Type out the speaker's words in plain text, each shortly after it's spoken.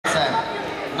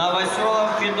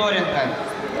Федоренко.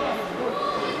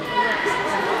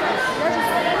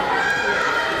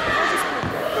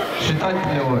 Считать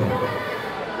плевой.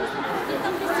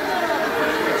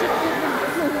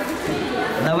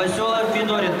 Новоселов,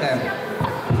 Федоренко.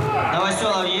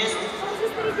 Новоселов есть.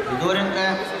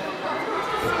 Федоренко.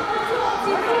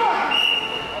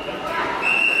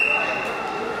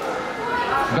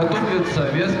 Готовится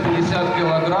вес 50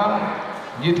 килограмм.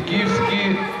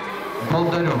 Ниткивский,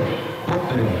 Болдарев.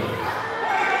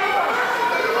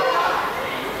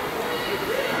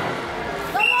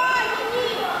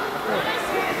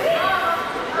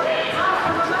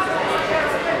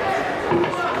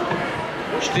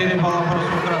 4 балла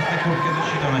просто красной куртки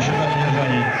засчитано. Считать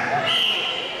удержание.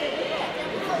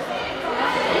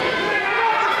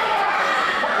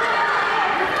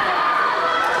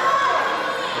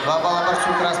 Два балла борцу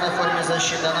в красной форме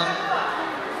засчитано.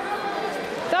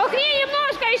 Толкни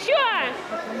немножко еще!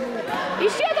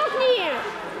 Еще толкни!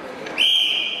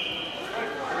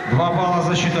 2 балла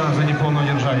засчитано за неполное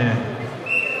удержание.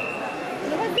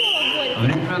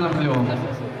 Время на плевом.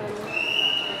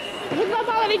 Уже 2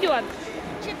 балла ведет.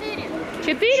 4.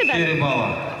 4, да? 4 балла.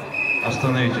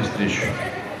 Остановите встречу.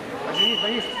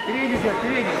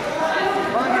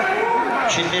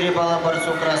 4 балла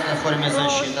борцу в красной форме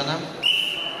засчитано.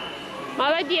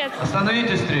 Молодец.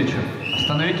 Остановите встречу.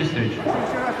 Остановите встречу.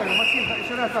 Еще раз так же, Максим,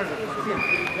 еще раз так же, Максим.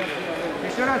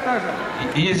 Еще раз так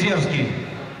же. Езерский.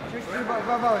 Чуть-чуть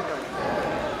 2 балла делай.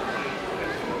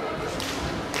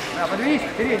 Да, подвинись,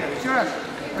 передний, еще раз.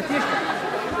 Потечка.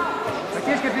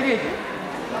 Потечка передний.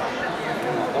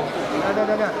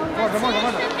 Да.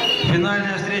 Можно.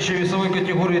 Финальная встреча весовой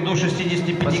категории до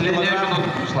 65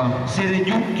 килограмм.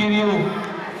 Середюк Кирилл,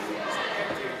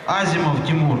 Азимов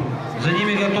Тимур. За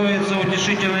ними готовятся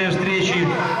утешительные встречи.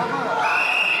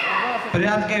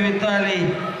 Прядка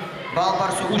Виталий, Балл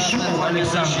борцу в красной форме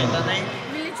засчитанный.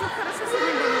 Мельничук хорошо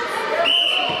сегодня был.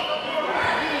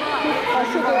 А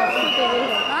что ты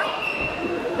выиграл?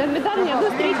 Да медаль ни одну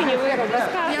встречу не выиграл.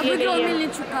 Я выиграл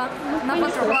Мельничука на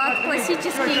подхват,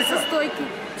 классический, со стойки.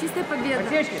 Чистая победа.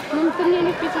 Ну, ты меня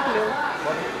не впечатлил.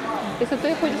 Если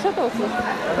ты ходишь с этого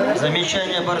слышишь.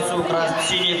 Замечание борцу в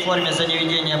синей форме за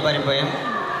неведение борьбы.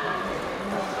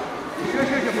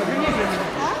 Еще, подвинись.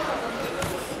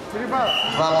 4 балла.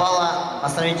 2 балла.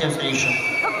 Остановите встречу.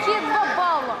 Какие 2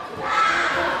 балла?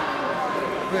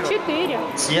 4.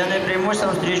 С явным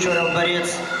преимуществом встречу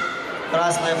борец в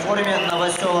красной форме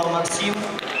Новоселов Максим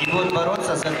и будут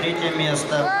бороться за 3-е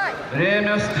место.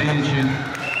 Время встречи.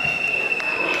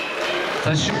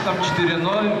 Со счетом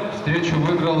 4-0 встречу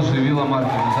выиграл Живила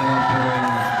Маркин. Занял первое место.